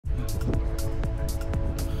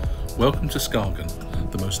Welcome to Skagen,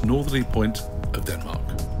 the most northerly point of Denmark.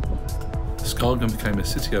 Skagen became a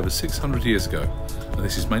city over 600 years ago, and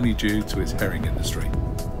this is mainly due to its herring industry.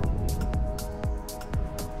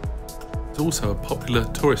 It's also a popular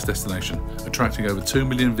tourist destination, attracting over 2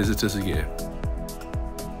 million visitors a year.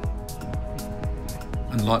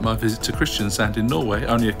 And like my visit to Kristiansand in Norway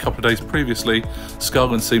only a couple of days previously,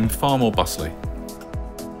 Skagen seemed far more bustly.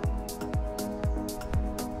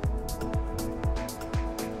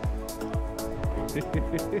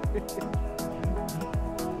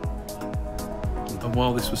 And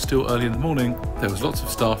while this was still early in the morning, there was lots of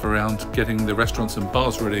staff around getting the restaurants and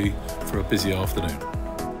bars ready for a busy afternoon.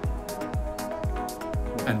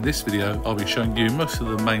 And in this video I'll be showing you most of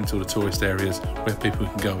the main sort of tourist areas where people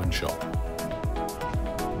can go and shop.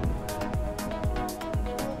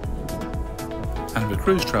 And for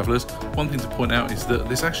cruise travellers, one thing to point out is that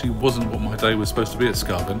this actually wasn't what my day was supposed to be at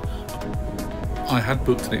Skagen. I had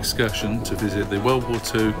booked an excursion to visit the World War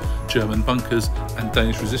II German bunkers and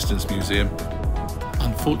Danish Resistance Museum.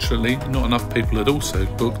 Unfortunately, not enough people had also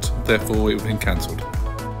booked, therefore it had been cancelled.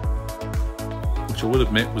 Which I will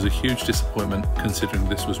admit was a huge disappointment, considering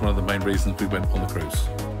this was one of the main reasons we went on the cruise.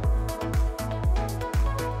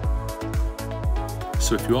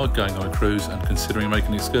 So if you are going on a cruise and considering making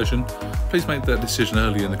an excursion, please make that decision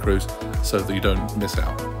early in the cruise so that you don't miss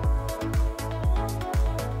out.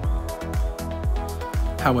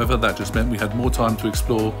 However, that just meant we had more time to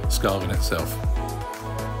explore Skagen itself.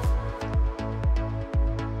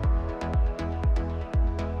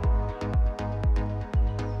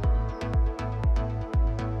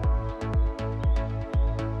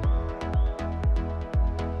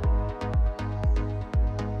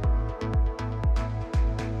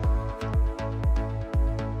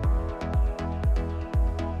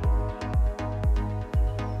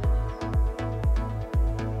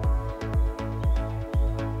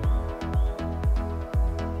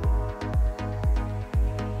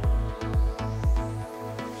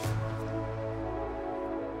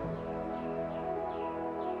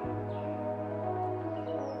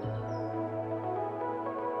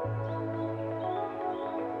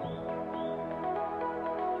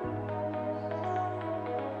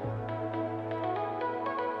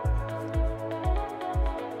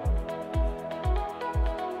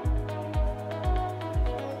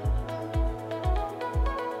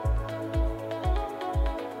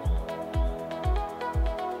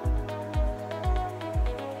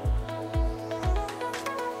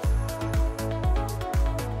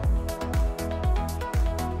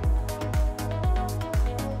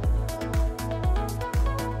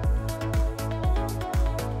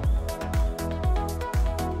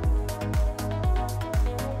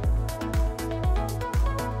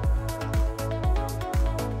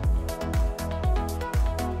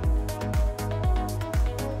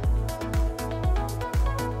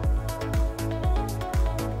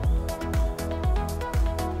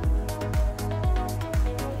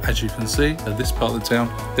 As you can see, at this part of the town,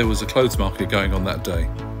 there was a clothes market going on that day.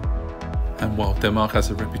 And while Denmark has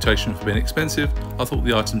a reputation for being expensive, I thought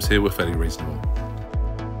the items here were fairly reasonable.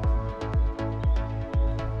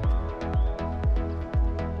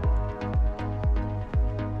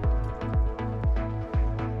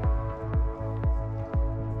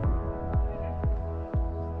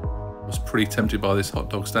 I was pretty tempted by this hot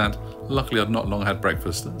dog stand. Luckily I'd not long had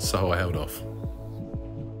breakfast, so I held off.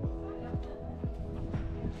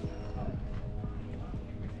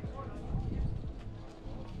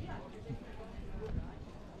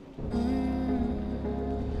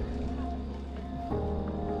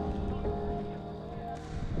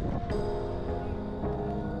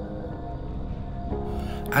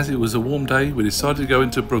 As it was a warm day, we decided to go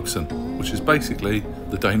into Brugsen, which is basically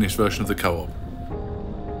the Danish version of the Co-op.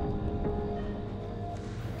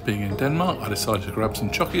 Being in Denmark, I decided to grab some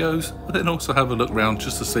Chockios, but then also have a look round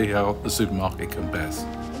just to see how the supermarket compares.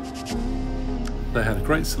 They had a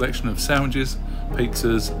great selection of sandwiches,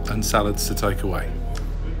 pizzas and salads to take away.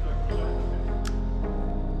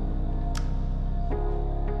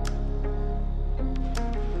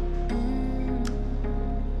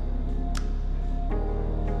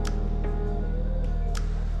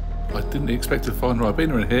 I didn't expect to find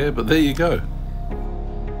Ribena in here, but there you go.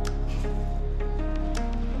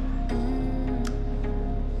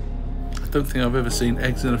 I don't think I've ever seen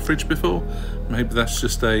eggs in a fridge before. Maybe that's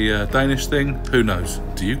just a Danish thing, who knows?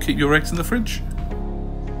 Do you keep your eggs in the fridge?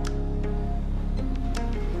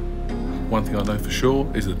 One thing I know for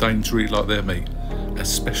sure is the Danes really like their meat,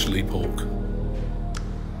 especially pork.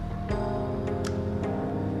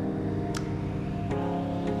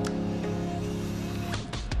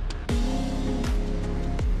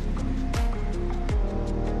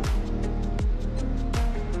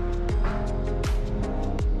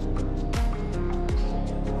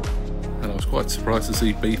 quite surprised to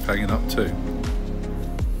see beef hanging up too.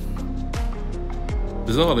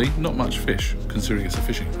 Bizarrely, not much fish, considering it's a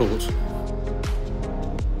fishing port.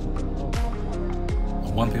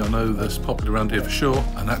 And one thing I know that's popular around here for sure,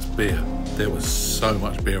 and that's beer. There was so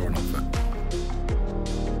much beer on offer.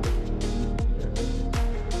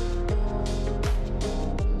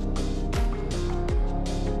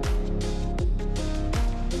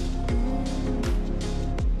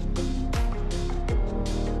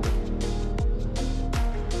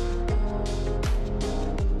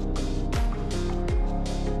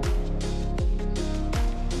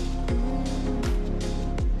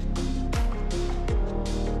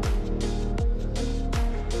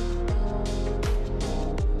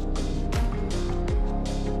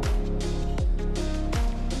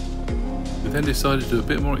 We then decided to do a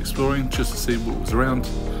bit more exploring just to see what was around.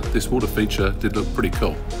 This water feature did look pretty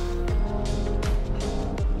cool.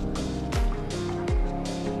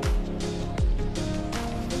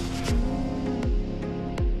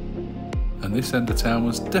 And this end of town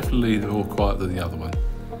was definitely more quiet than the other one.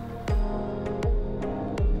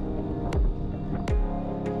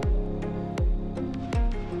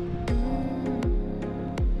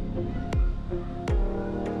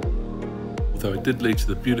 Though it did lead to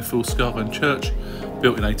the beautiful Skagen church,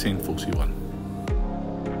 built in 1841.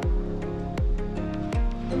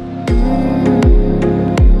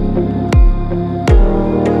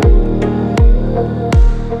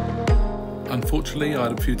 Unfortunately, I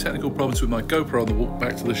had a few technical problems with my GoPro on the walk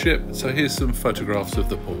back to the ship, so here's some photographs of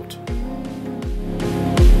the port.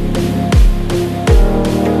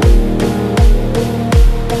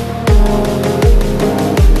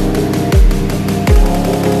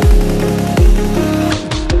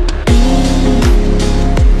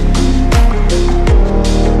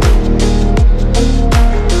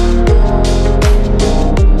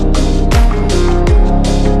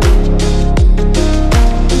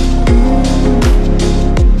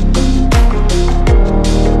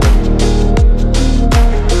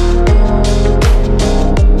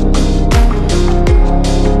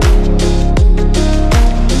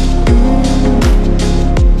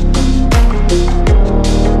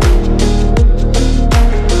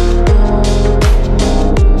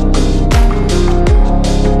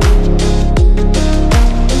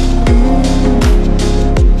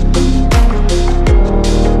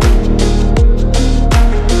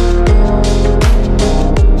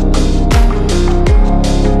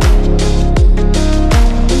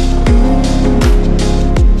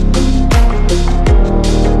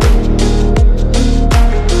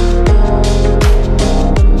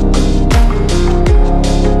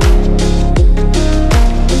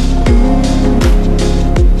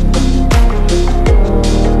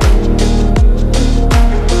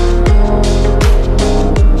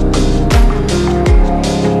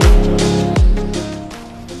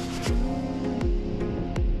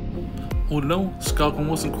 All in all, Skagen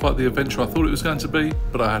wasn't quite the adventure I thought it was going to be,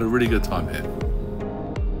 but I had a really good time here.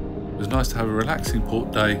 It was nice to have a relaxing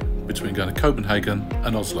port day between going to Copenhagen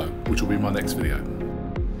and Oslo, which will be my next video.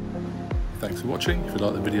 Thanks for watching. If you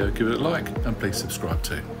like the video, give it a like and please subscribe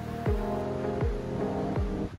too.